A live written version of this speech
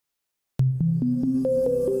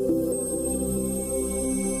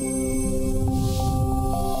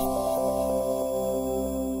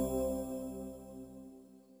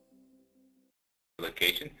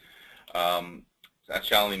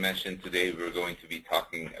Shalini mentioned, today we're going to be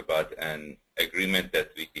talking about an agreement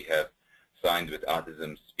that we have signed with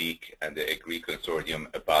Autism Speaks and the AGRE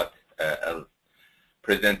Consortium about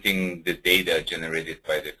presenting the data generated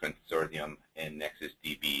by the consortium in Nexus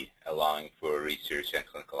DB, allowing for research and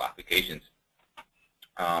clinical applications.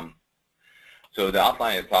 So the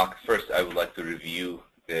outline of the talk, first I would like to review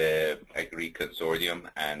the AGRE Consortium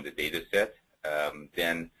and the data set.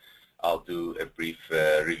 Then I'll do a brief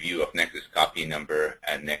review of Nexus copy number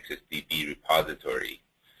and Nexus DB repository.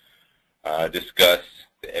 Discuss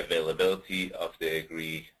the availability of the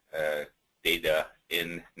AGRE data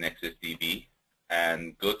in Nexus DB,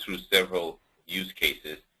 and go through several use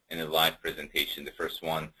cases in a live presentation. The first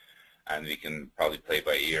one, and we can probably play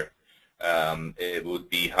by ear, it would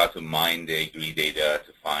be how to mine the AGRE data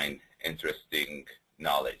to find interesting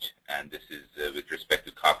knowledge, and this is with respect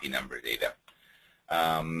to copy number data.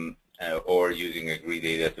 Or using AGRE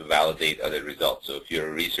data to validate other results. So if you're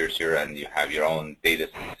a researcher and you have your own data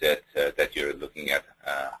set that you're looking at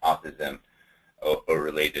autism or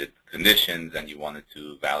related conditions and you wanted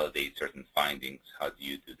to validate certain findings, how do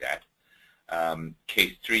you do that?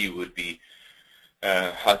 Case 3 would be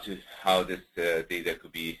how this data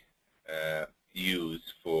could be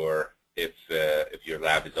used for if your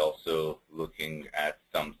lab is also looking at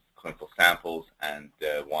some clinical samples and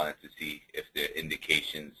wanted to see if the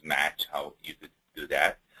indications match, how you could do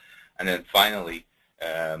that. And then finally,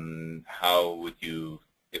 how would you,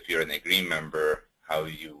 if you're an AGRE member, how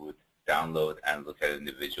you would download and look at an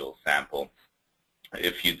individual sample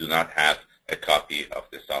if you do not have a copy of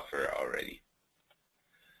the software already.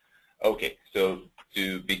 Okay, so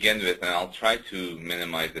to begin with, and I'll try to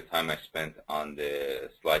minimize the time I spent on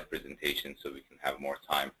the slide presentation so we can have more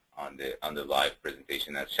time on the live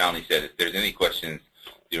presentation. As Shalini said, if there's any questions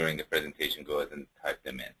during the presentation, go ahead and type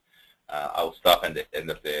them in. I will stop at the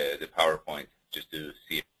end of the PowerPoint just to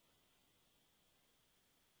see.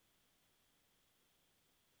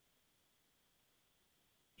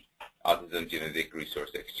 Autism Genetic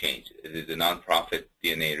Resource Exchange. It is a nonprofit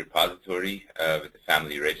DNA repository with a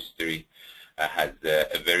family registry. Has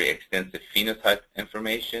a very extensive phenotype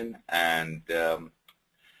information, and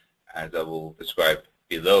as I will describe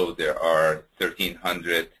below, there are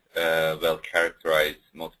 1,300 well-characterized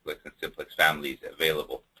multiplex and simplex families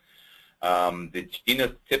available. The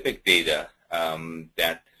genotypic data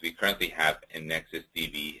that we currently have in Nexus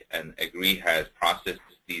DB, and AGRE has processed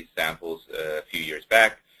these samples a few years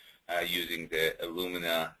back using the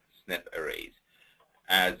Illumina SNP arrays,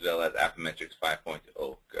 as well as Affymetrix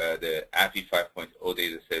 5.0. The Affy 5.0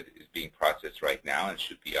 data set is being processed right now and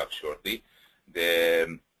should be up shortly.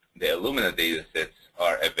 The Illumina data sets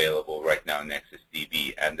are available right now in Nexus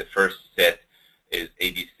DB, and the first set is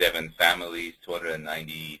 87 families,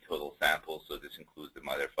 290 total samples, so this includes the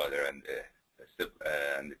mother, father, and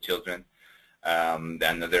the children.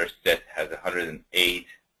 Another set has 108,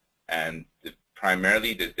 and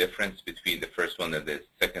primarily the difference between the first one and the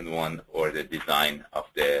second one, or the design of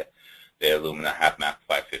the Illumina HapMap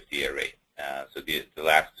 550 array. So the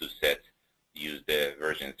last two sets used the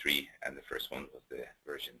version 3, and the first one was the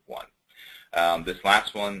version 1. This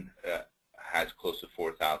last one has close to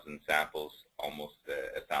 4,000 samples, almost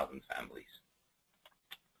 1,000 families.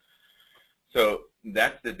 So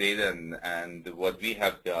that's the data, and what we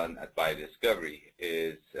have done at BioDiscovery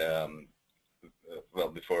is, well,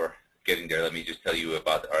 before getting there, let me just tell you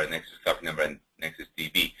about our Nexus copy number and Nexus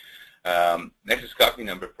DB. Nexus copy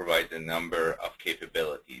number provides a number of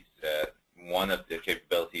capabilities. One of the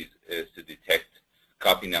capabilities is to detect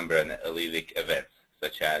copy number and allelic events,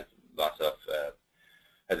 such as loss of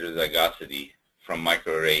heterozygosity from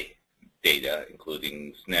microarray data,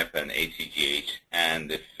 including SNP and ACGH,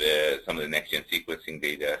 and if some of the next-gen sequencing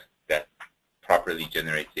data that properly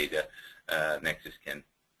generates data, Nexus can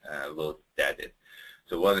load that in.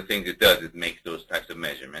 So one of the things it does is make those types of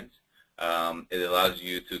measurements. It allows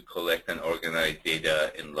you to collect and organize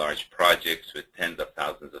data in large projects with tens of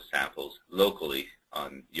thousands of samples locally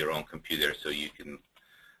on your own computer, so you can,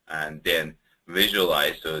 and then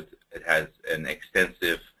visualize, so it has an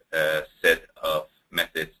extensive set of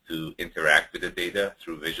methods to interact with the data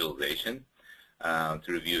through visualization, to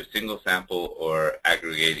review a single sample or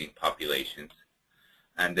aggregating populations.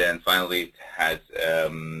 And then finally, it has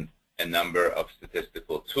a number of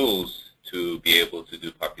statistical tools to be able to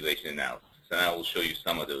do population analysis. And I will show you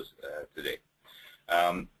some of those today.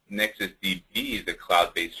 Nexus DB is a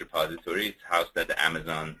cloud-based repository. It's housed at the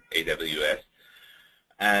Amazon AWS,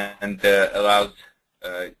 and allows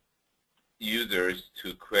users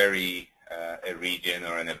to query a region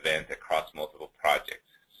or an event across multiple projects.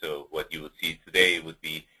 So what you would see today would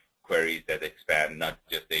be queries that expand not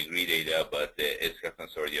just the AGRE data, but the AGRE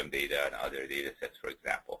Consortium data and other data sets, for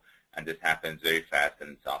example. And this happens very fast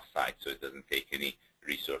and it's off-site, so it doesn't take any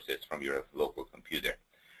resources from your local computer.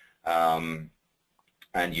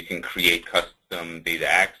 And you can create custom data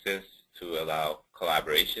access to allow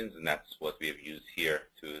collaborations, and that's what we have used here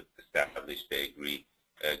to establish the AGRE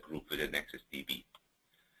group within Nexus DB.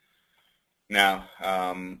 Now,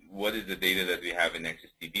 what is the data that we have in Nexus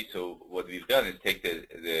DB? So what we've done is take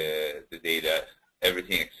the data,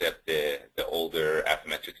 everything except the older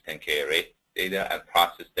Affymetrix 10K array data, and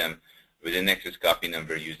process them with a Nexus copy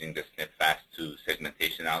number using the SNP-Fast2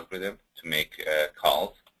 segmentation algorithm to make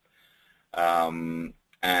calls.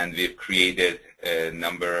 And we've created a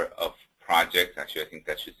number of projects. Actually, I think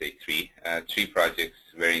that should say three projects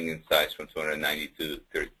varying in size from 290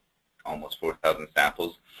 to almost 4,000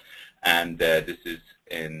 samples. And this is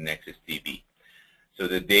in Nexus DB. So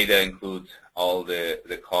the data includes all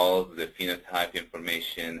the calls, the phenotype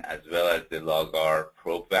information, as well as the log-R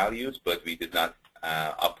probe values, but we did not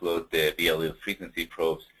upload the allele frequency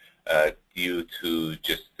probes due to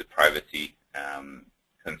just the privacy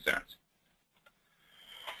concerns.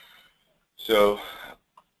 So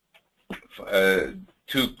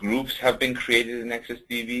two groups have been created in Nexus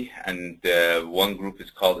DB, and one group is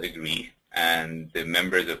called AGRE, and the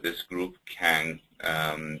members of this group can,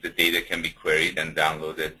 the data can be queried and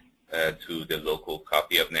downloaded to the local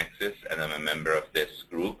copy of Nexus, and I'm a member of this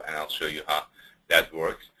group, and I'll show you how that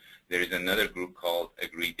works. There is another group called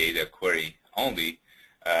AGRE Data Query Only,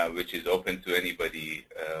 which is open to anybody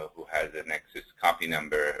who has a Nexus copy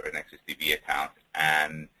number or Nexus DB account,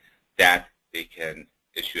 and that they can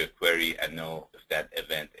issue a query and know if that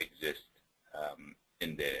event exists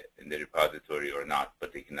in the repository or not,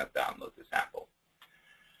 but they cannot download the sample.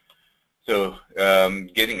 So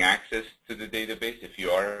getting access to the database, if you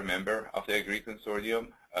are a member of the AGRE Consortium,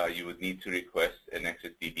 you would need to request a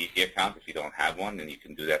Nexus DB account. If you don't have one, then you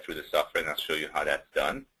can do that through the software, and I'll show you how that's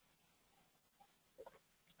done.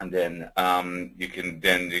 And then you can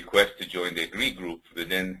then request to join the AGRE group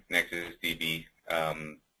within Nexus DB.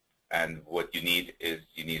 And what you need is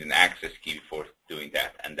you need an access key before doing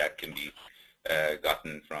that, and that can be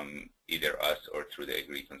gotten from either us or through the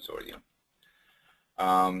AGRE Consortium.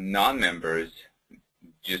 Non-members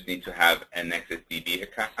just need to have a Nexus DB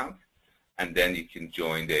account, and then you can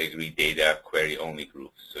join the AGRE Data Query Only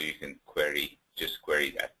group, so you can just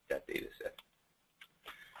query that data set.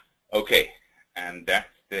 Okay, and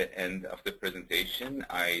that's the end of the presentation.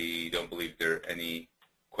 I don't believe there are any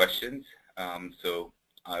questions, so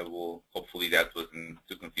I will, hopefully that wasn't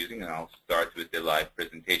too confusing, and I'll start with the live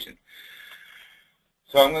presentation.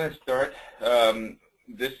 So I'm going to start.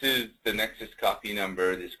 This is the Nexus copy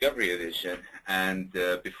number Discovery Edition, and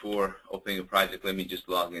before opening a project, let me just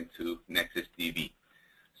log into Nexus DB.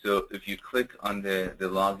 So if you click on the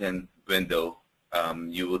login window,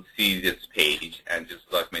 you will see this page, and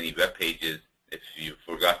just like many web pages, if you've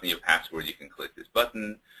forgotten your password, you can click this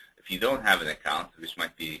button. If you don't have an account, which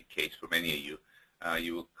might be the case for many of you,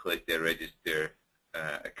 you will click the register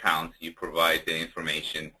account, you provide the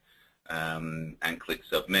information, and click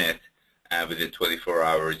submit. Within 24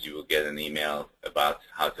 hours, you will get an email about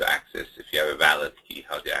how to access, if you have a valid key,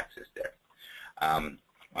 how to access there. In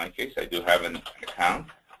my case, I do have an account,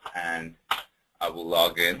 and I will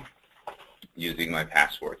log in using my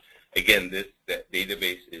password. Again, the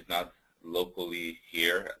database is not locally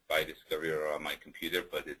here by BioDiscovery or on my computer,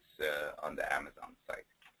 but it's on the Amazon site.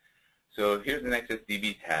 So here's the Nexus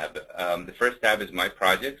DB tab. The first tab is My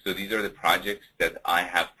Projects. So these are the projects that I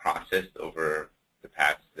have processed over the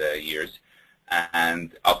past years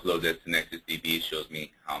and uploaded to Nexus DB. It shows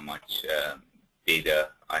me how much data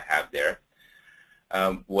I have there.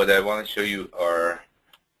 What I want to show you are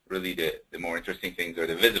really the more interesting things are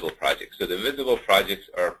the visible projects. So the visible projects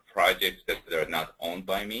are projects that are not owned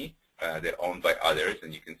by me. They're owned by others,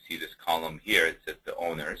 and you can see this column here. It says the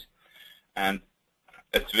owners. And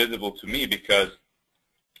it's visible to me because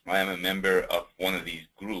I am a member of one of these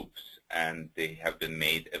groups, and they have been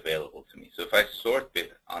made available to me. So if I sort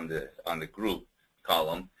it on the group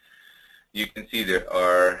column, you can see there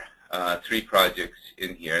are 3 projects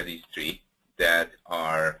in here, these 3, that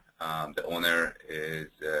are, the owner is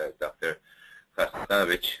Dr.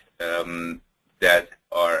 Krasnovich, that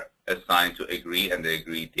are assigned to AGRE and the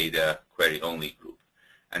AGRE Data Query Only group.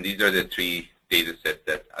 And these are the 3 data sets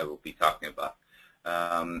that I will be talking about.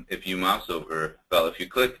 If you mouse over, well, if you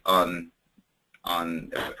click on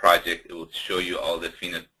a project, it will show you all the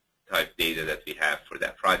phenotype data that we have for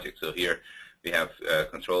that project. So here we have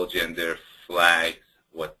control gender, flags,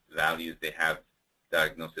 what values they have,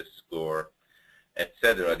 diagnosis score,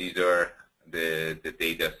 etc. These are the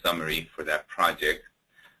data summary for that project.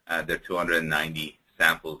 There are 290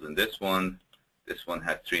 samples in this one. This one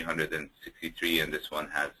has 363, and this one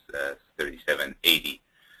has 3780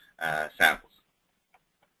 samples.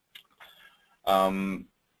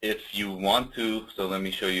 If you want to, so let me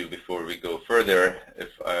show you before we go further, if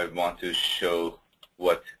I want to show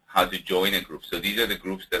how to join a group. So these are the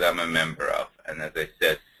groups that I'm a member of, and as I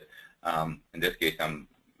said, in this case, I'm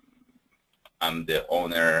the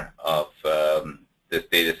owner of this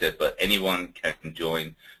data set, but anyone can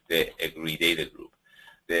join the AGRE data group.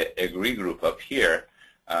 The AGRE group up here,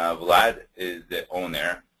 Vlad is the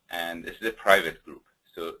owner, and this is a private group,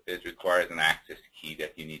 so it requires an access key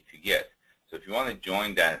that you need to get. So if you want to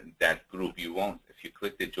join that group, you won't. If you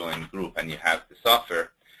click the join group and you have the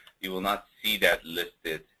software, you will not see that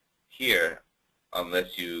listed here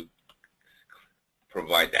unless you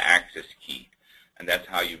provide the access key, and that's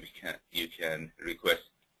how you can request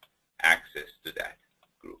access to that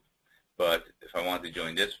group. But if I want to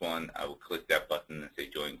join this one, I will click that button and say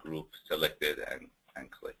join group, select it,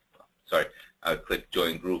 and click. Sorry, I would click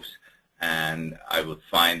join groups, and I would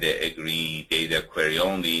find the AGRE data query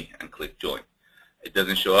only and click join. It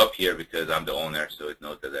doesn't show up here because I'm the owner, so it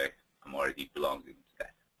knows that I'm already belonging to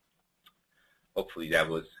that. Hopefully that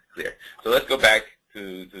was clear. So let's go back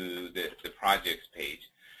to the projects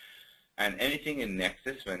page. And anything in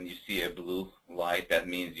Nexus, when you see a blue light, that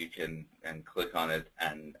means you can click on it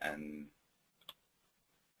and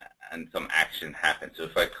some action happens. So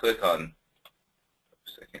if I click on,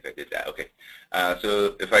 oops, I think I did that. Okay.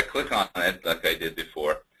 So if I click on it, like I did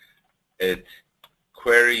before, it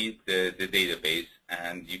queries the database,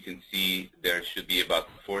 and you can see there should be about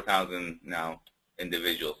 4,000 now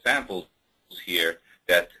individual samples here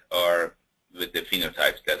that are with the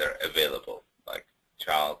phenotypes that are available, like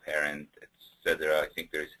child, parent, etc. I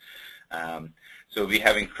think there's, so we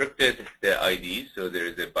have encrypted the ID, so there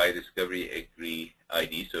is a BioDiscovery AGRE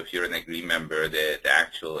ID. So if you're an AGRE member, the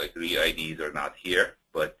actual AGRE IDs are not here,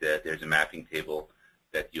 but there's a mapping table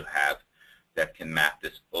that you have that can map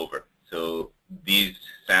this over. So these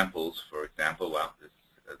samples, for example, wow,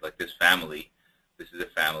 like this family, this is a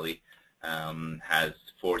family, has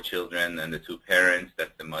 4 children and the 2 parents,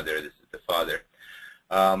 that's the mother, this is the father.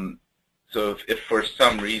 So if for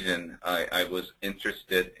some reason I was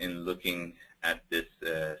interested in looking at this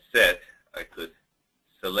set, I could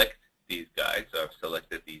select these guys. So I've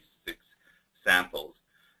selected these 6 samples,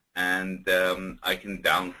 and I can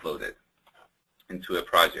download it into a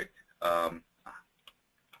project, of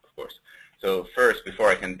course. So first, before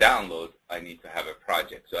I can download, I need to have a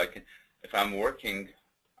project. So I can, if I'm working,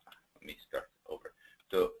 let me start over.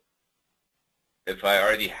 So if I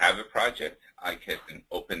already have a project, I can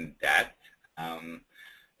open that.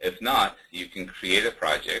 If not, you can create a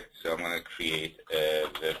project. So I'm going to create a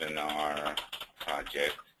webinar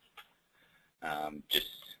project, just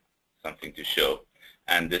something to show.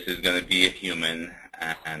 And this is going to be a human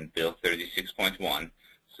and build 36.1.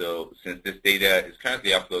 So since this data is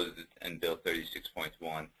currently uploaded in build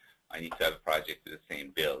 36.1, I need to have a project with the same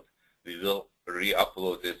build. We will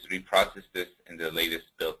re-upload this, reprocess this in the latest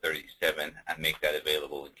build 37 and make that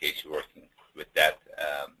available in case you're working with that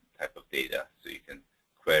type of data. So you can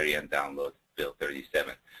query and download build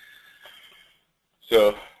 37.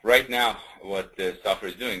 So right now what the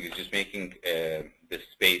software is doing is just making the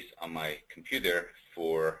space on my computer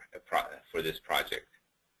for this project.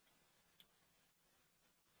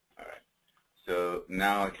 All right. So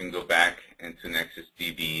now I can go back into Nexus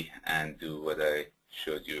DB and do what I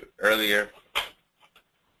showed you earlier.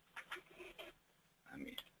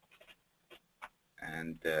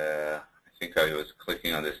 And I think I was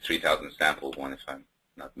clicking on this 3,000 sample one, if I'm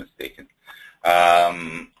not mistaken.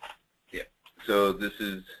 Yeah. So this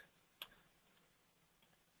is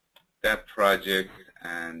that project,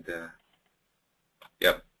 and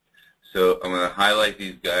yep. So I'm going to highlight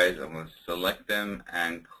these guys. I'm going to select them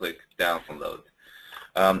and click download.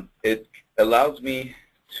 It allows me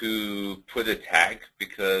to put a tag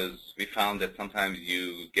because we found that sometimes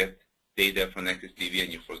you get data from Nexus DB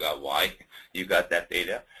and you forgot why you got that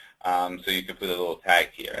data. So you can put a little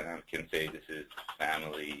tag here, and I can say this is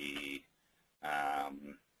family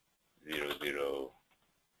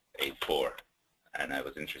 0084, and I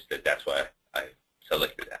was interested. That's why I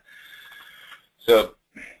selected that. So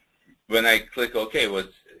when I click OK,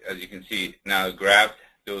 as you can see, now I grabbed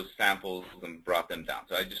those samples and brought them down.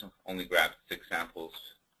 So I just only grabbed 6 samples,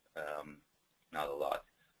 not a lot.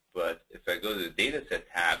 But if I go to the Dataset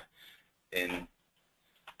tab,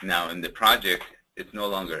 now in the project, it's no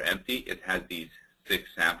longer empty. It has these 6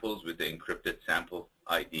 samples with the encrypted sample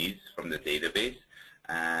IDs from the database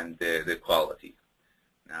and the quality.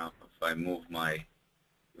 Now, if I move my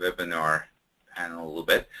webinar panel a little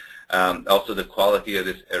bit, also the quality of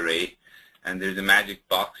this array, and there's a magic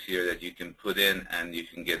box here that you can put in, and you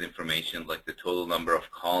can get information like the total number of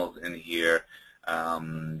calls in here,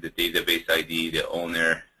 the database ID, the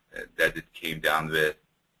owner that it came down with,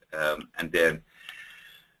 and then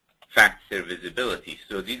factor visibility.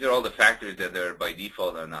 So these are all the factors that are by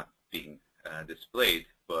default are not being displayed,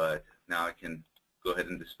 but now I can go ahead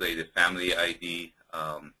and display the family ID.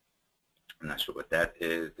 I'm not sure what that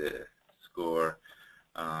is, the score.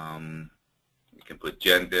 You can put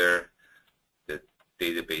gender, the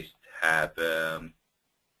database tab,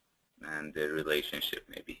 and the relationship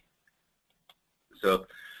maybe. So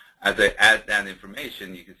as I add that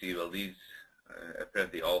information, you can see, well, these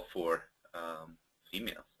apparently all 4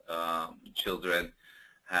 females. Children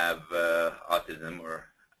have autism,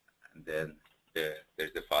 and then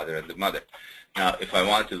there's the father and the mother. Now, if I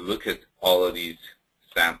want to look at all of these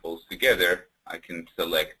samples together, I can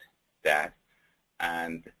select that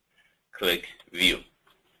and click View.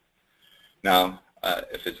 Now,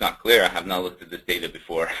 if it's not clear, I have not looked at this data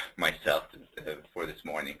before myself for this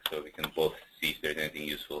morning, so we can both see if there's anything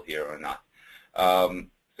useful here or not.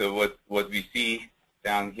 So what we see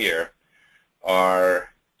down here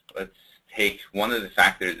are, let's take one of the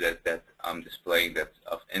factors that I'm displaying that's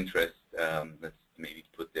of interest. Let's maybe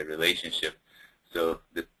put the relationship. So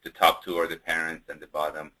the top 2 are the parents and the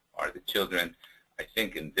bottom are the children. I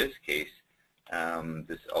think in this case,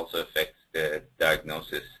 this also affects the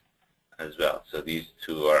diagnosis as well. So these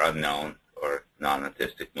 2 are unknown or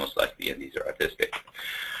non-autistic most likely, and these are autistic.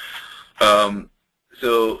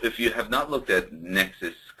 So if you have not looked at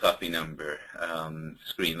Nexus copy number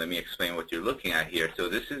screen, let me explain what you're looking at here. So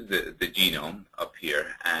this is the genome up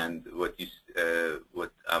here, and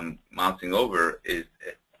what I'm mousing over is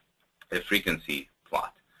a frequency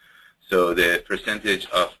plot. So the percentage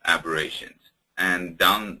of aberrations, and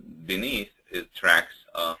down beneath it tracks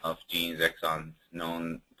of genes, exons,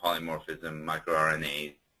 known polymorphism,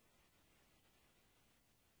 microRNA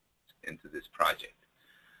into this project.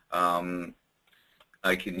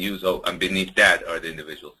 I can use, and beneath that are the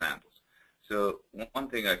individual samples. So one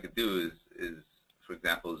thing I could do is for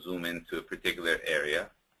example, zoom into a particular area.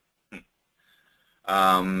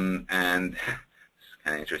 And it's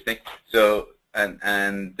kind of interesting. So,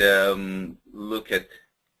 and look at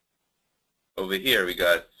over here, we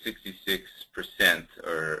got 66%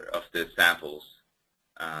 of the samples,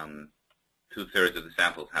 2/3 of the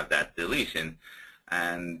samples have that deletion.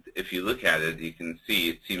 And if you look at it, you can see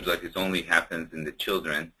it seems like it only happens in the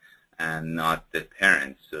children and not the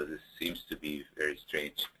parents. So this seems to be a very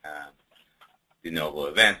strange de novo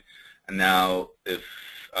event. And now if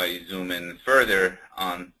I zoom in further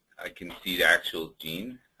on, I can see the actual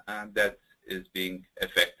gene that is being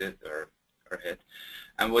affected or hit.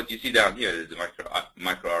 And what you see down here is the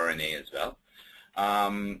microRNA as well.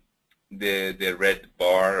 The red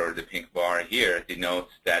bar or the pink bar here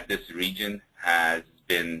denotes that this region has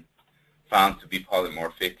been found to be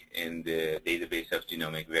polymorphic in the database of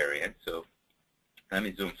genomic variants. So let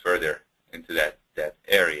me zoom further into that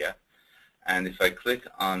area. And if I click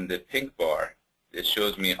on the pink bar, it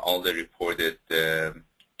shows me all the reported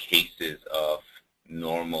cases of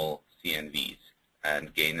normal CNVs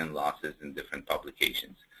and gain and losses in different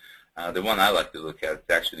publications. The one I like to look at is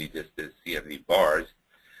actually just the CNV bars.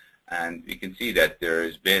 And you can see that there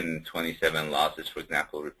has been 27 losses, for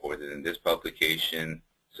example, reported in this publication.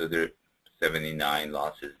 So there are 79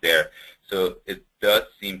 losses there. So it does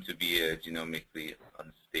seem to be a genomically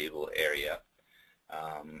unstable area.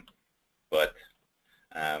 But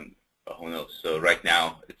who knows? So right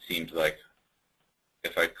now, it seems like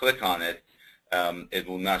if I click on it, it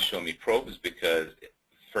will not show me probes because the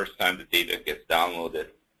first time the data gets downloaded,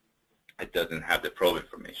 it doesn't have the probe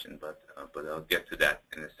information, but I'll get to that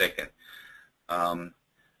in a second.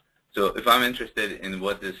 So if I'm interested in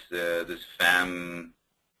what this FAM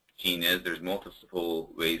gene is, there's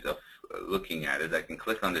multiple ways of looking at it. I can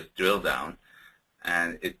click on this drill down,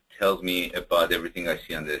 and it tells me about everything I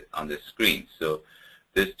see on the screen. So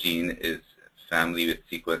this gene is family with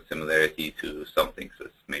sequence similarity to something, so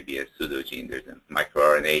it's maybe a pseudogene. There's a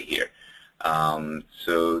microRNA here.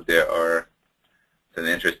 So it's an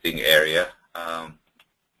interesting area.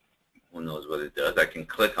 Who knows what it does? I can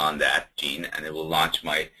click on that gene, and it will launch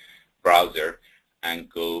my browser and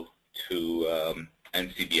go to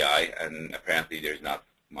NCBI, and apparently there's not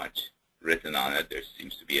much written on it. There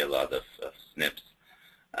seems to be a lot of SNPs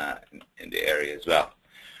in the area as well.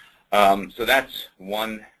 So that's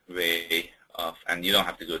one way of, and you don't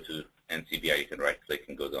have to go to NCBI. You can right-click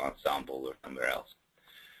and go to Ensemble or somewhere else.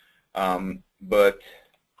 But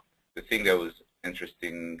the thing that was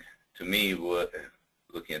interesting to me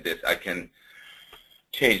looking at this, I can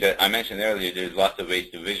change that. I mentioned earlier there's lots of ways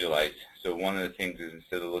to visualize. So one of the things is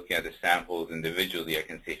instead of looking at the samples individually, I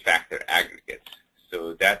can say factor aggregates.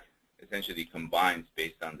 So that essentially combines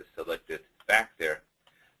based on the selected factor.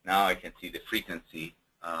 Now I can see the frequency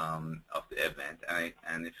of the event.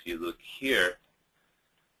 And if you look here,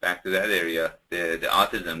 back to that area, the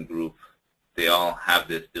autism group, they all have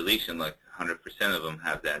this deletion, like 100% of them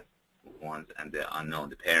have that ones, and the unknown,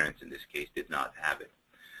 the parents in this case, did not have it.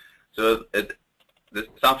 So the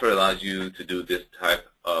software allows you to do this type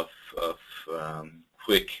of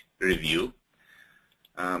quick review.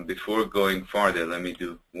 Before going farther, let me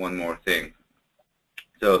do one more thing.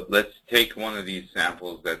 So let's take one of these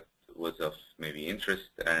samples that was of maybe interest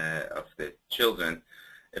of the children.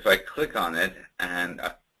 If I click on it and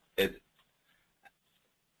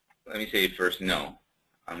let me say first no,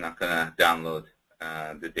 I'm not going to download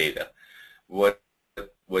the data. What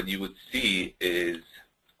you would see is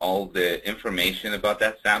all the information about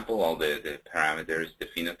that sample, all the parameters, the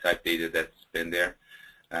phenotype data that's been there.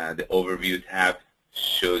 The overview tab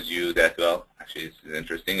shows you that, well, actually this is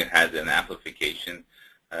interesting, it has an amplification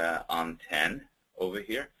on 10 over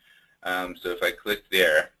here. So if I click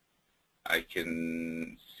there, I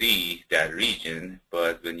can see that region,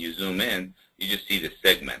 but when you zoom in, you just see the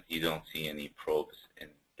segment. You don't see any probes in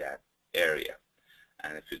that area.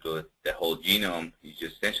 And if you go to the whole genome, you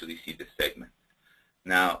just essentially see the segment.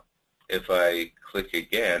 Now, if I click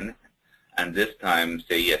again, and this time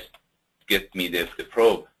say, yes, get me the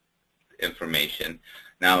probe information,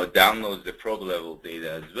 now it downloads the probe level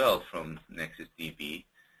data as well from Nexus DB,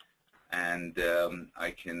 and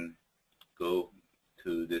I can go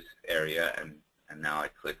to this area, and now I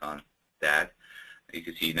click on that. You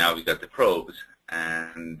can see now we got the probes,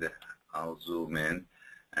 and I'll zoom in,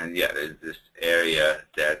 and yeah, there's this area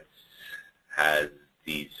that has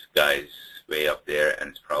these guys way up there, and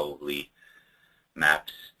it's probably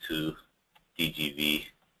maps to DGV,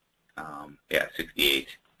 68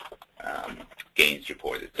 gains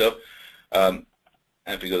reported. So, and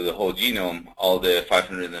if we go to the whole genome, all the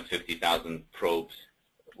 550,000 probes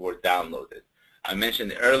were downloaded. I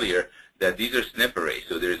mentioned earlier that these are SNP arrays,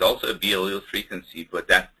 so there's also a allelic frequency, but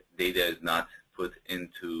that data is not put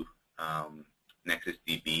into Nexus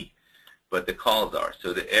DB, but the calls are.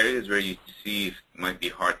 So the areas where you see might be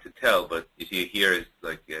hard to tell, but you see here is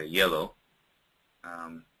like yellow,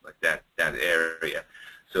 like that area.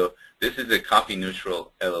 So this is a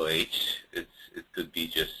copy-neutral LOH. It could be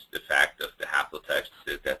just the fact of the haplotypes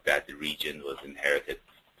that region was inherited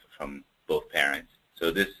from both parents. So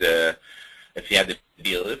this, if you had the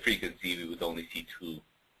allelic frequency, we would only see 2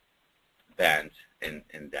 bands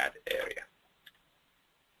in that area.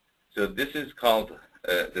 So this is called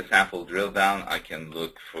the sample drill down. I can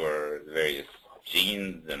look for various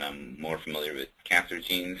genes, and I'm more familiar with cancer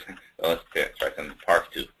genes. Well, let's try some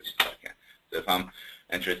PARC2. So if I'm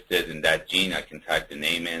interested in that gene, I can type the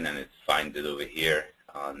name in, and it finds it over here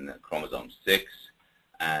on chromosome 6,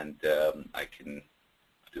 and I can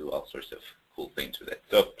do all sorts of cool things with it.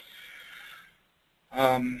 So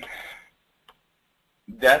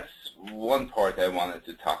that's one part I wanted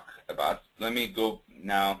to talk about. Let me go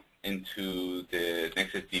now into the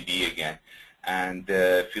Nexus DB again. And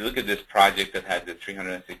if you look at this project that had the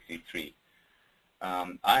 363,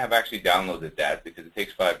 I have actually downloaded that because it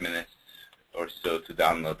takes 5 minutes or so to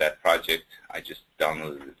download that project. I just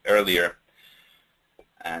downloaded it earlier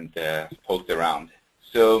and poked around.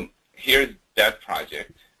 So here's that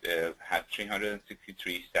project. It had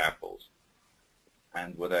 363 samples.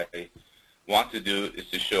 And what I want to do is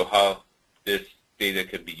to show how this data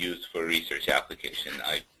could be used for research application.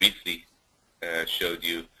 I briefly showed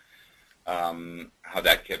you how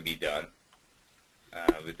that can be done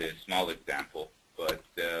with a small example, but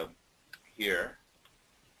here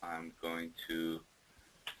I'm going to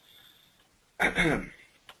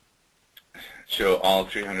show all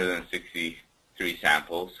 363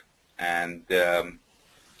 samples, and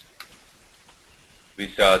we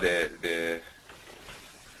saw the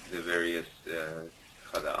various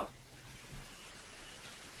cutoffs.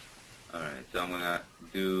 All right, so I'm going to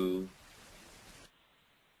do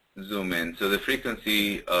zoom in. So the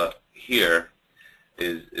frequency here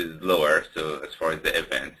is lower, so as far as the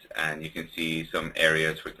events, and you can see some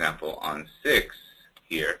areas, for example, on 6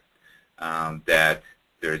 here, that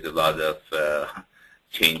there's a lot of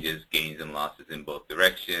changes, gains, and losses in both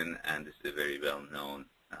direction, and this is a very well-known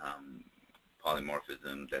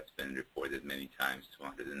polymorphism that's been reported many times,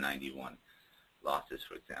 291 losses,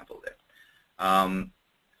 for example, there.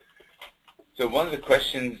 So one of the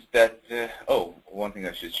questions that, one thing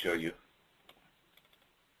I should show you.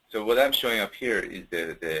 So what I'm showing up here is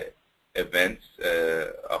the events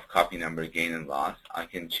of copy number gain and loss. I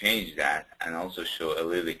can change that and also show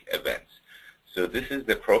allelic events. So this is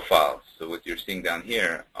the profile. So what you're seeing down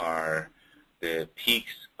here are the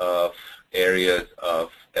peaks of areas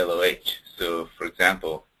of LOH. So for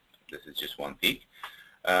example, this is just one peak.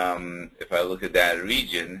 If I look at that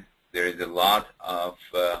region, there is a lot of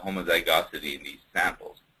homozygosity in these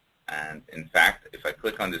samples. And in fact, if I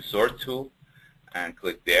click on the sort tool and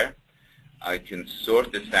click there, I can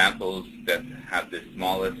sort the samples that have the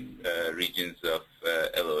smallest regions of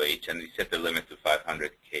LOH, and we set the limit to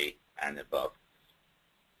 500K and above.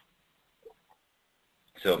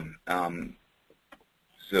 So,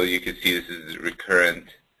 so you can see this is recurrent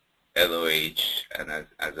LOH, and as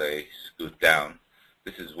I scoot down,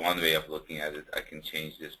 this is one way of looking at it. I can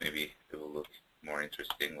change this. Maybe it will look more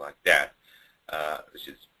interesting like that, which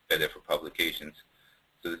is better for publications.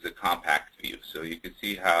 So this is a compact view. So you can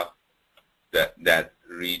see how that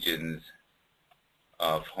regions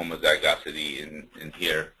of homozygosity in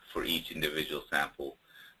here for each individual sample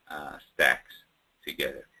stacks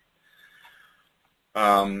together.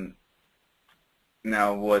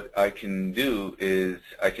 Now what I can do is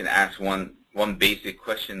I can ask one basic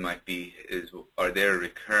question might be is, are there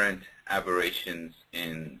recurrent aberrations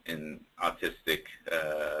in autistic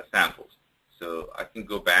samples? So I can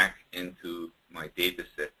go back into my data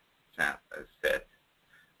set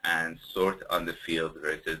and sort on the field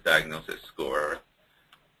where it says diagnosis score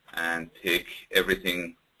and pick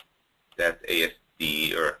everything that's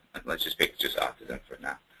ASD, or let's just pick just autism for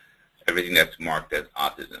now. Everything that's marked as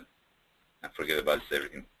autism, and forget about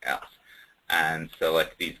everything else, and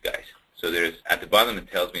select these guys. So there's, at the bottom it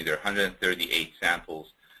tells me there are 138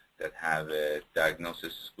 samples that have a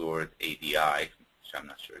diagnosis scored ADI, which I'm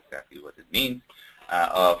not sure exactly what it means,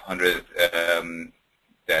 of 100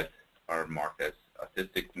 that are marked as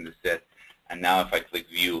autistic in the set. And now if I click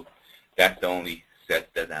view, that's the only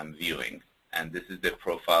set that I'm viewing. And this is the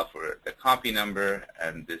profile for the copy number,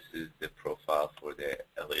 and this is the profile for the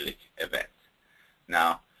allelic event.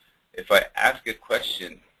 Now, if I ask a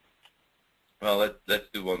question, well, let's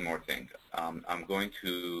do one more thing. I'm going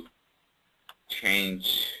to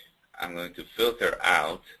filter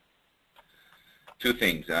out two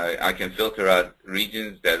things. I can filter out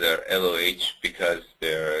regions that are LOH because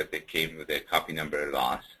they came with a copy number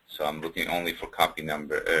loss. So I'm looking only for copy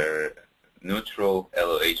number neutral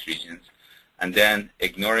LOH regions. And then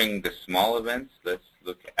ignoring the small events, let's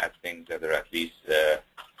look at things that are at least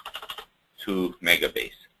 2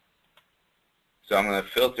 megabase. So I'm going to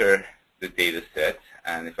filter the data set,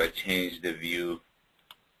 and if I change the view,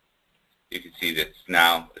 you can see that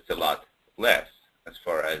now it's a lot less as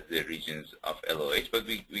far as the regions of LOH, but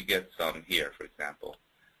we get some here, for example,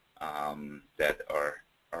 that are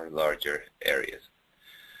larger areas.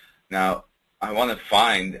 Now, I want to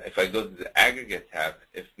find, if I go to the aggregate tab,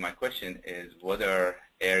 if my question is what are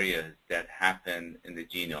areas that happen in the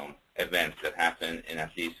genome, events that happen in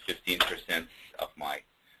at least 15% of my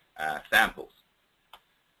samples.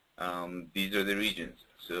 These are the regions.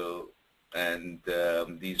 So, and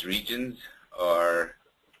these regions are,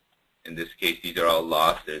 in this case, these are all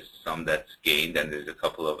lost. There's some that's gained, and there's a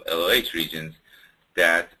couple of LOH regions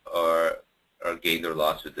that are gained or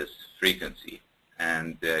lost with this frequency.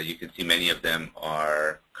 And you can see many of them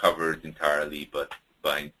are covered entirely but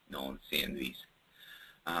by known CNVs.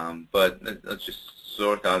 But let's just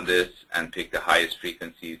sort on this and pick the highest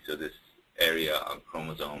frequency. So this area on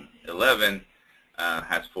chromosome 11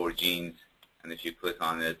 has 4 genes, and if you click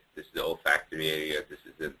on it, this is the olfactory area. This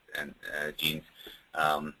is the genes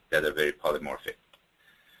that are very polymorphic.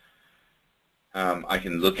 I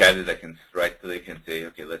can look at it. I can right-click and say,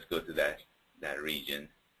 okay, let's go to that region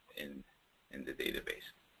in the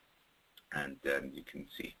database, and then you can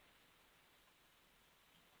see,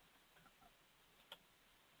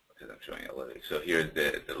 because I'm showing allelic. So here's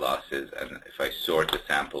the losses, and if I sort the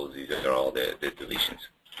samples, these are all the deletions.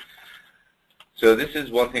 So this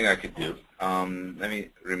is one thing I could do. Let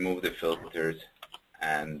me remove the filters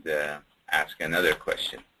and ask another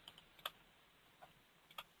question.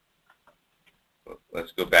 Well,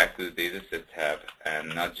 let's go back to the dataset tab,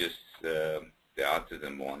 and not just the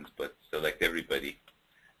autism ones, but select everybody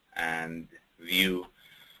and view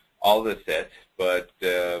all the sets. But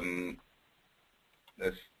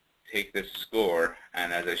let's take the score,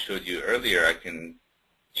 and as I showed you earlier, I can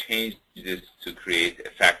change this to create a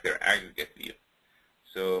factor aggregate view.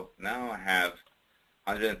 So now I have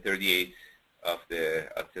 138 of the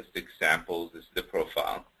autistic samples. This is the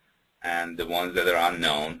profile, and the ones that are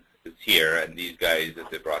unknown is here, and these guys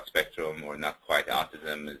at the broad spectrum or not quite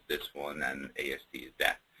autism is this one, and ASD is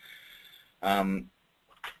that.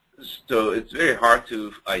 So it's very hard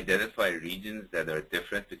to identify regions that are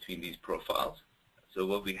different between these profiles. So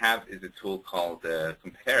what we have is a tool called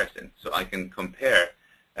comparison. So I can compare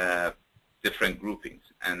different groupings,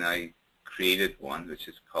 and I created one which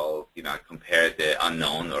is called, I compared the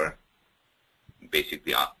unknown, or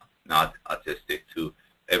basically not autistic, to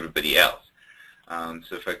everybody else.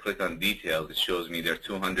 So if I click on details, it shows me there are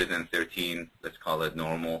 213, let's call it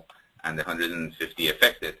normal, and 150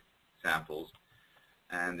 affected samples.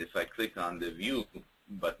 And if I click on the view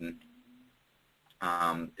button,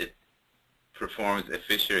 it performs a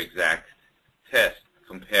Fisher exact test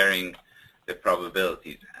comparing the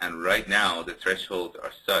probabilities. And right now, the thresholds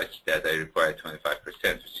are such that I require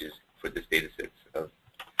 25%, which is, for this data set,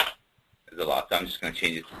 is a lot. So I'm just going to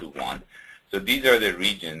change it to 1. So these are the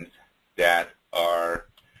regions that are,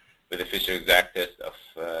 with a Fisher exact test of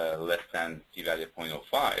less than p-value of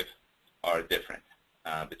 0.05, are different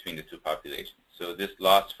between the two populations. So this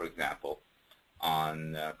loss, for example,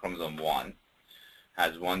 on chromosome 1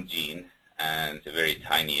 has one gene, and it's a very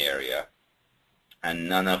tiny area, and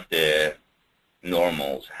none of the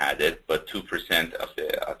normals had it, but 2% of the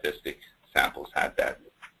autistic samples had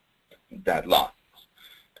that loss.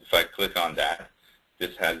 If I click on that,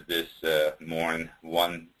 this has this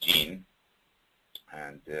MORN1 gene,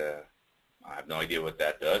 and I have no idea what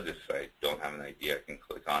that does. If I don't have an idea, I can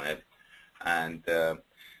click on it and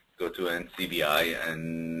go to NCBI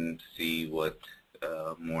and see what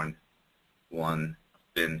MORN1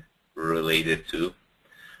 been related to,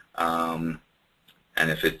 and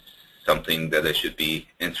if it's something that I should be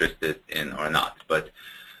interested in or not. But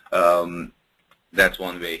that's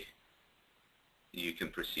one way you can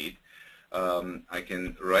proceed. I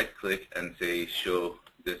can right-click and say show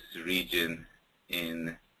this region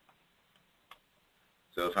in.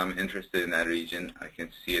 So if I'm interested in that region, I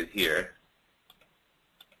can see it here.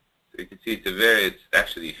 So you can see it's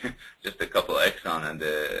actually just a couple exon, and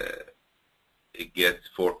it gets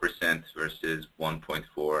 4% versus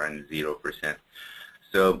 1.4 and 0%.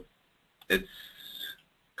 So it's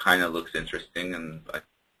kind of looks interesting,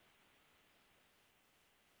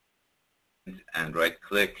 and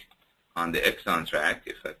right-click on the exon track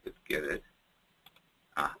if I could get it.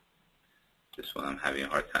 This one I'm having a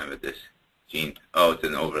hard time with this gene. Oh, it's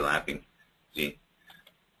an overlapping gene.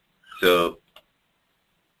 So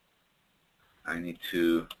I need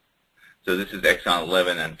to. So this is exon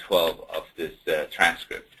 11 and 12 of this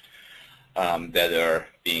transcript that are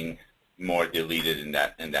being more deleted in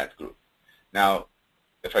that group. Now,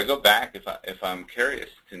 if I go back, if I'm curious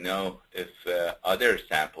to know if other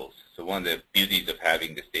samples, so one of the beauties of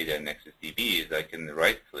having this data in Nexus DB is I can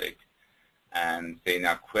right-click and say,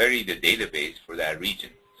 now query the database for that region.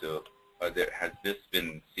 So has this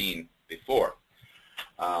been seen before?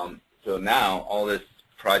 So now all this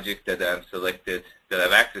project that I've selected, that I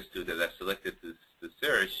have access to, that I've selected to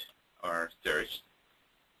search, are searched.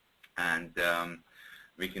 And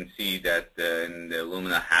we can see that in the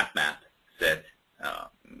Illumina HapMap set,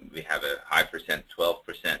 we have a high percent,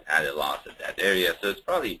 12% added loss at that area. So it's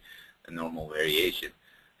probably a normal variation.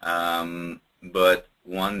 But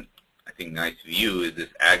one, I think, nice view is this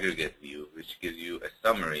aggregate view, which gives you a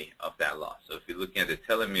summary of that loss. So if you're looking at the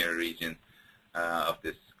telomere region of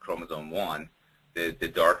this chromosome 1,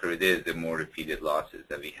 the darker it is, the more repeated losses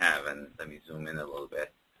that we have. And let me zoom in a little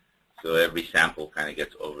bit. So every sample kind of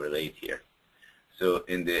gets overlaid here. So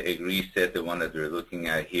in the AGRE set, the one that we're looking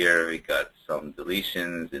at here, we got some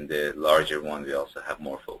deletions. In the larger one, we also have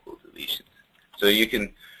more focal deletions. So you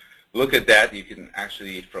can look at that. You can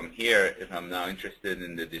actually, from here, if I'm now interested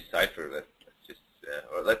in the decipher,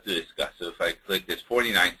 let's do discuss. So if I click, there's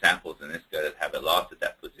 49 samples in ISCA that have a loss at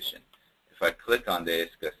that position. If I click on the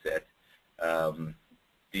ISCA set,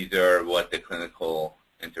 these are what the clinical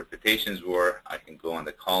interpretations were. I can go on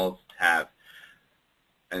the calls tab.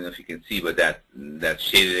 I don't know if you can see, but that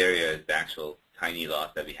shaded area is the actual tiny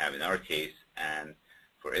loss that we have in our case. And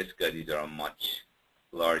for ISCA, these are much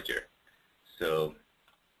larger. So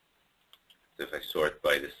if I sort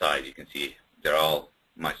by the size, you can see they're all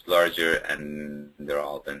much larger, and they're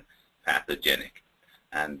all then pathogenic.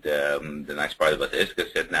 And the nice part about the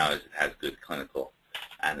ISCA set now is it has good clinical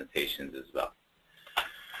annotations as well.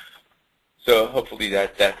 So hopefully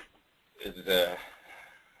that is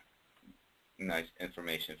nice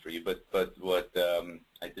information for you. But what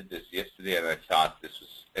I did this yesterday, and I thought this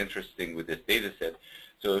was interesting with this data set.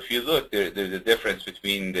 So if you look, there's a difference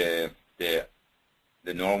between the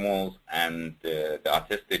normals and the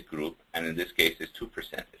autistic group, and in this case it's 2%.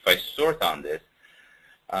 If I sort on this,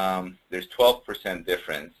 there's 12%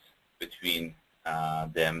 difference between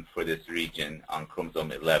them for this region on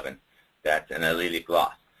chromosome 11. That's an allelic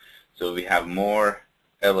loss. So we have more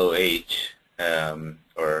LOH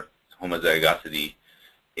or homozygosity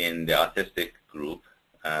in the autistic group,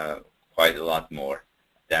 quite a lot more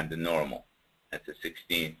than the normal. That's a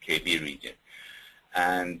 16 kb region.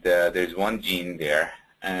 And there's one gene there,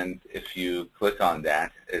 and if you click on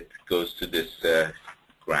that, it goes to this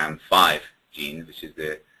GRAM5 gene, which is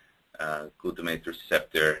the glutamate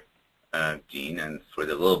receptor gene. And for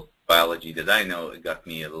the little biology that I know, it got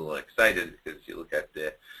me a little excited because you look at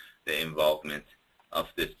the involvement of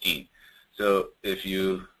this gene. So if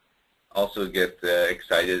you also get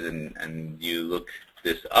excited and you look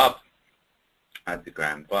this up at the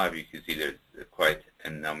GRAM5, you can see there's quite a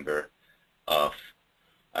number of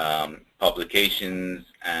publications,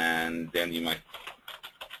 and then you might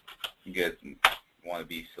want to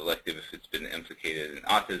be selective if it's been implicated in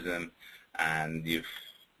autism. And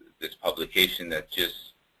this publication that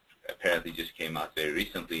apparently just came out very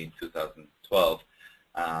recently in 2012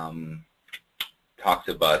 talks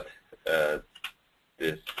about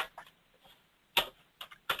this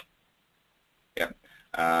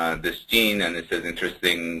gene, and it says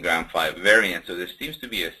interesting GRAM5 variant. So there seems to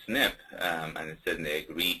be a SNP, and it said in the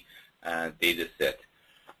AGRE data set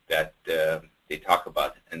that they talk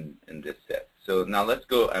about in this set. So now let's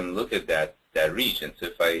go and look at that region. So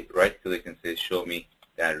if I right-click and say show me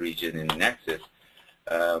that region in Nexus,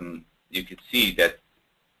 you can see that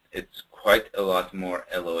it's quite a lot more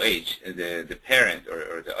LOH. The parent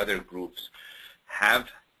or the other groups have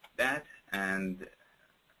that, and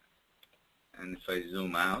if I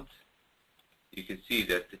zoom out, you can see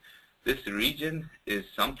that this region is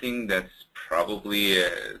something that's probably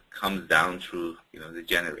comes down through the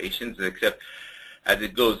generations, except as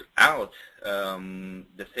it goes out,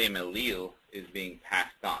 the same allele is being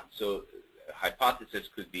passed on. So a hypothesis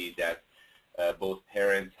could be that both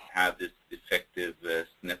parents have this defective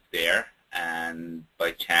SNP there, and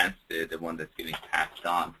by chance the one that's getting passed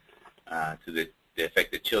on to the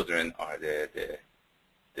affected children are the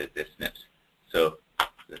SNPs. So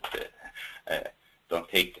don't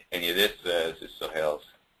take any of this. This is Sohail's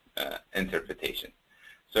interpretation.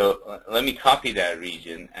 So let me copy that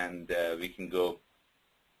region, and we can go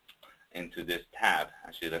into this tab.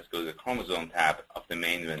 Actually, let's go to the chromosome tab of the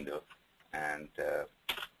main window, and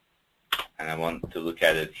I want to look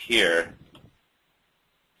at it here.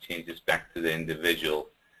 Change this back to the individual,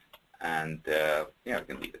 and yeah, we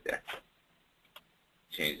can leave it there.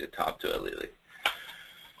 Change the top to allelic.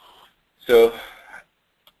 So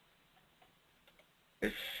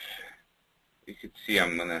if you could see,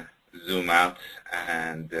 I'm going to zoom out,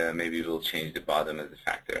 and maybe we'll change the bottom as a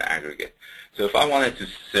factor aggregate. So if I wanted to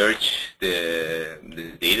search the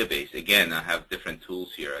database, again, I have different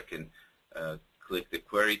tools here. I can click the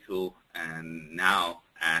query tool and now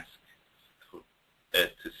ask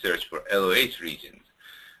to search for LOH regions.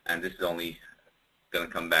 And this is only going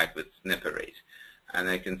to come back with SNP arrays. And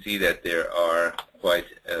I can see that there are quite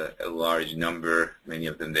a large number, many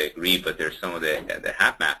of them they agree, but there's some of the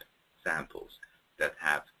HapMap samples that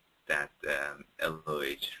have that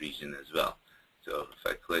LOH region as well. So if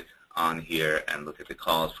I click on here and look at the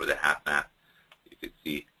calls for the HapMap, you can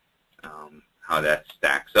see how that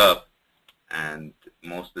stacks up, and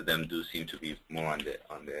most of them do seem to be more on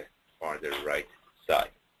the farther right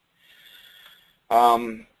side.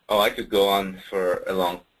 I could go on for a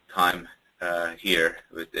long time here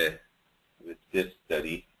with this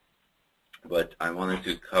study, but I wanted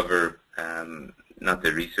to cover not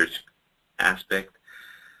the research aspect,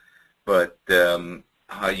 but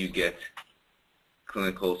how you get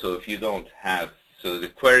clinical. So if you don't have, so the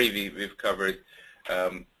query we've covered.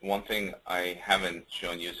 One thing I haven't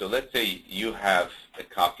shown you, so let's say you have a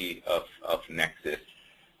copy of Nexus,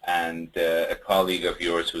 and a colleague of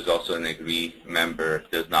yours who's also an AGRE member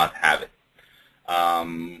does not have it.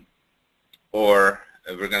 Or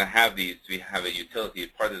we're going to have these, we have a utility.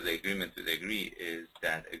 Part of the agreement with AGRE is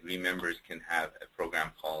that AGRE members can have a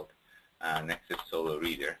program called Nexus Solo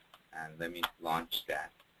Reader. And let me launch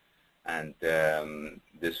that. And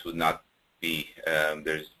this would not be,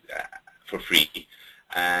 for free.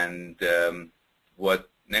 And what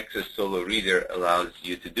Nexus Solo Reader allows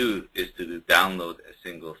you to do is to download a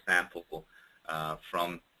single sample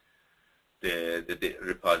from the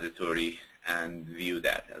repository and view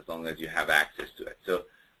that as long as you have access to it. So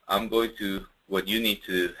I'm going to, what you need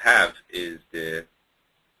to have is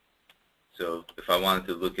so if I wanted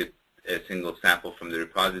to look at a single sample from the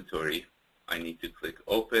repository, I need to click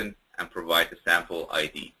Open and provide the sample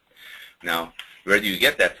ID. Now, where do you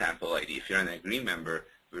get that sample ID? If you're an AGRE member,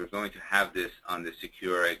 we're going to have this on the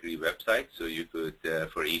Secure AGRE website, so you could,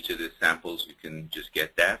 for each of the samples, you can just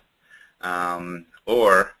get that.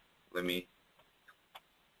 Or, let me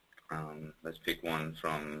Let's pick one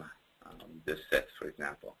from this set, for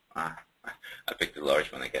example. I picked the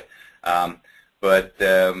large one again. But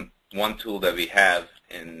one tool that we have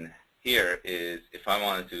in here is if I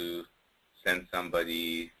wanted to send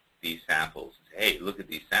somebody these samples, hey, look at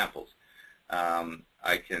these samples,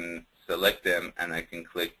 I can select them and I can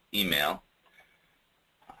click email.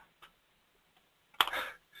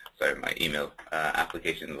 Sorry, my email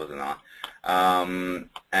application wasn't on.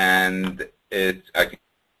 And I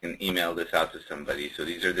can email this out to somebody. So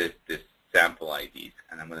these are this sample IDs,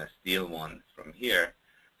 and I'm going to steal one from here.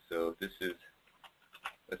 So this is,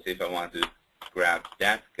 let's say if I want to grab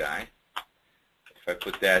that guy, if I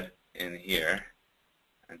put that in here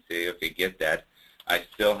and say, okay, get that, I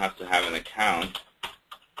still have to have an account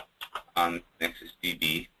on Nexus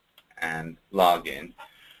DB and log in.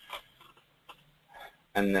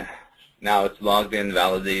 And now it's logged in,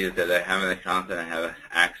 validated that I have an account and I have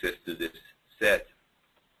access to this set.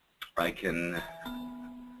 I can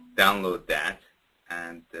download that,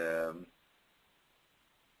 and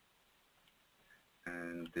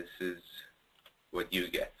this is what you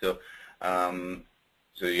get. So,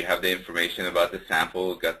 so you have the information about the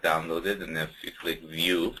sample got downloaded, and if you click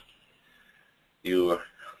View, you are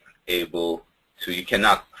able to. You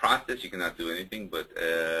cannot process, you cannot do anything, but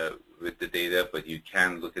with the data, but you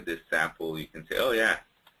can look at this sample. You can say, oh yeah,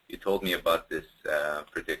 you told me about this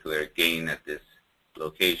particular gain at this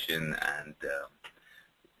location, and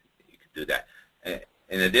you could do that.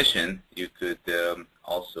 In addition, you could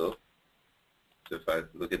also, so if I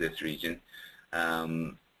look at this region,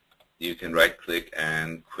 you can right-click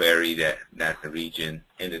and query that region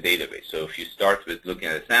in the database. So if you start with looking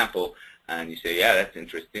at a sample and you say, yeah, that's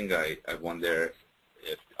interesting, I wonder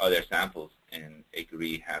if other samples in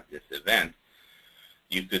AGRE have this event,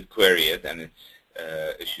 you could query it, and it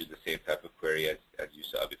issues the same type of query as you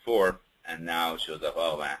saw before, and now it shows up,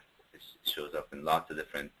 oh man, it shows up in lots of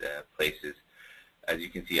different places. As you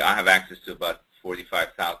can see, I have access to about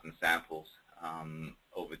 45,000 samples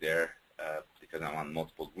over there because I'm on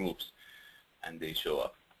multiple groups, and they show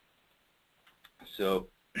up. So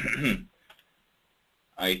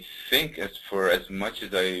I think as much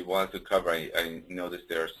as I wanted to cover, I noticed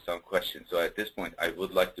there are some questions. So at this point, I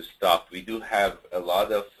would like to stop. We do have a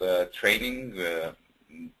lot of training.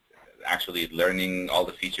 Actually, learning all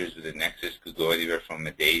the features within Nexus could go anywhere from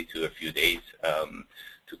a day to a few days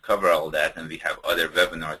to cover all that, and we have other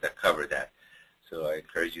webinars that cover that. So I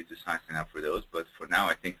encourage you to sign up for those. But for now,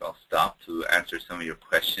 I think I'll stop to answer some of your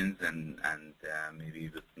questions, and maybe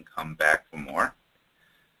we can come back for more.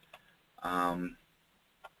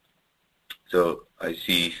 So I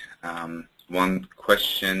see one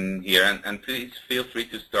question here, and please feel free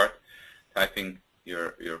to start typing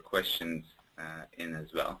your questions in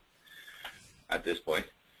as well at this point.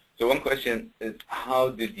 So one question is, how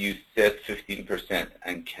did you set 15%,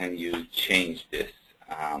 and can you change this?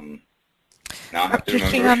 Now I have to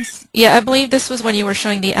remember. Yeah, I believe this was when you were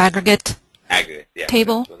showing the aggregate yeah,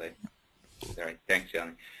 table. Sorry, thanks,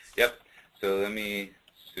 Shelly. Yep. So let me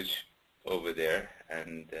switch over there,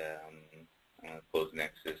 and I'm going to close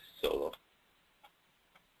Nexus solo.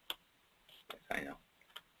 Yes, I know.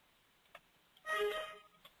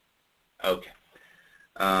 Okay.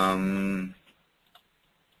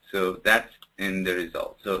 So that's in the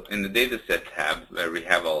result. So in the dataset tab, where we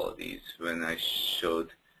have all of these, when I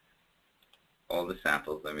showed all the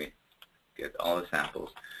samples, let me get all the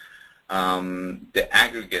samples. The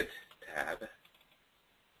aggregate tab,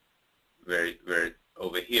 where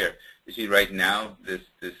over here, you see right now this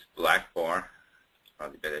black bar,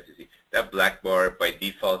 probably better to see, that black bar by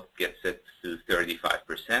default gets set to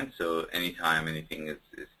 35%, so anytime anything is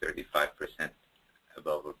 35%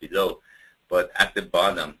 above or below. But at the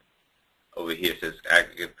bottom over here says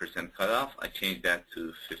aggregate percent cutoff, I changed that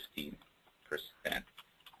to 15%,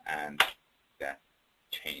 and that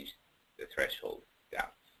changed the threshold down.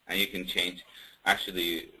 And you can change,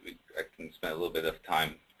 actually I can spend a little bit of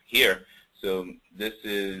time here. So this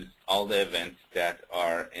is all the events that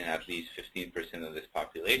are in at least 15% of this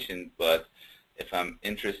population, but if I'm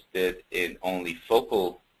interested in only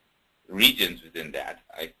focal regions within that,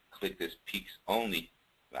 I click this peaks only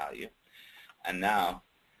value, and now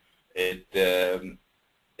it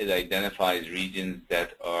identifies regions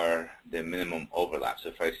that are the minimum overlap. So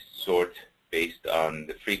if I sort based on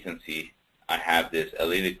the frequency, I have this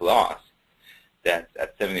allelic loss that's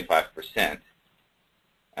at 75%.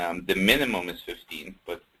 The minimum is 15,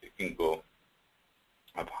 but it can go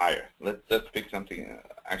up higher. Let's pick something.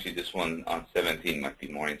 Actually, this one on 17 might be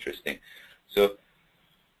more interesting. So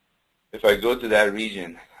if I go to that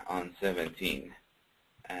region on 17,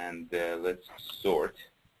 and let's sort.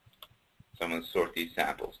 So I'm going to sort these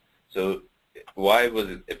samples. So why was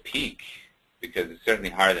it a peak? Because it's certainly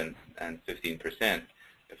higher than 15%.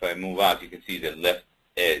 If I move out, you can see the left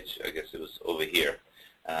edge, I guess it was over here,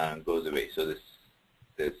 goes away. So the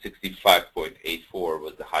 65.84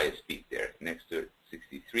 was the highest peak there. Next to it,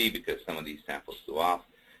 63, because some of these samples go off,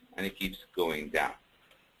 and it keeps going down.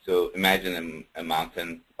 So imagine a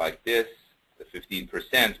mountain like this. The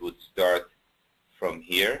 15% would start from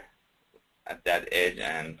here at that edge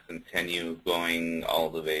and continue going all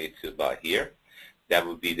the way to about here. That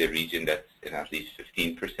would be the region that's in at least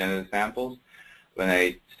 15% of the samples. When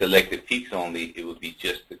I select the peaks only, it would be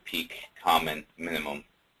just the peak common minimum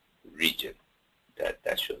region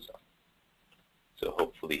that shows up. So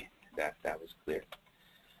hopefully that was clear.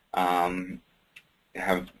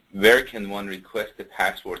 Where can one request the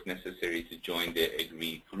password necessary to join the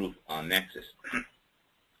AGRE group on Nexus?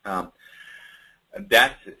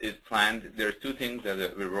 That is planned. There are two things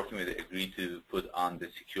that we're working with AGRE to put on the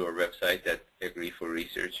secure website, that AGRE for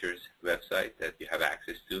Researchers website that you have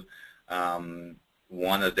access to.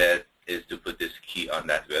 One of that is to put this key on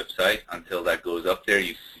that website. Until that goes up there,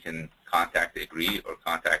 you can contact AGRE or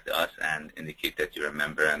contact us and indicate that you're a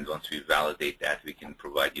member, and once we validate that, we can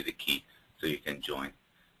provide you the key so you can join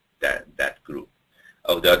that group.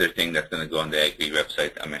 Oh, the other thing that's going to go on the AGRE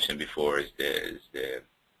website I mentioned before is the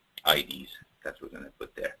IDs that we're going to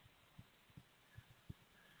put there.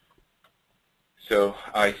 So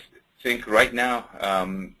I think right now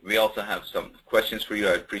we also have some questions for you.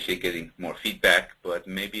 I appreciate getting more feedback, but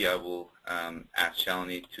maybe I will ask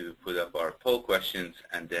Shalini to put up our poll questions,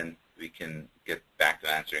 and then we can get back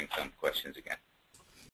to answering some questions again.